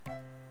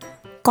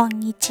こ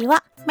んにち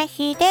は、め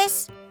ひで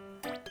す。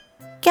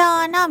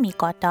今日の御言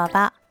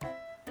葉、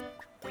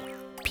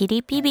ピ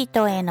リピ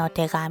人への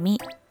手紙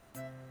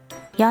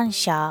4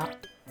章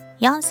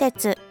4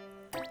節。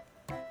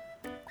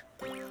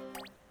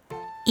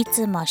い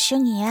つも主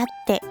にあっ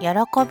て喜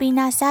び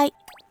なさい。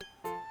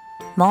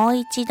もう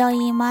一度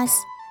言いま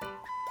す。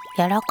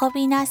喜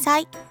びなさ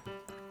い。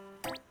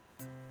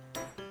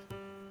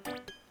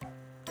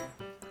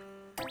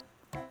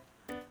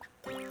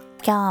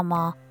今日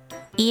も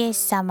イエ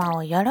ス様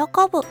を喜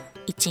ぶ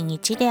一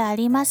日であ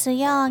ります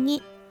よう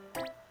に。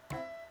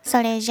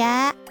それじ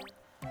ゃあ、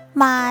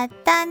ま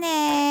た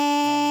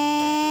ねー。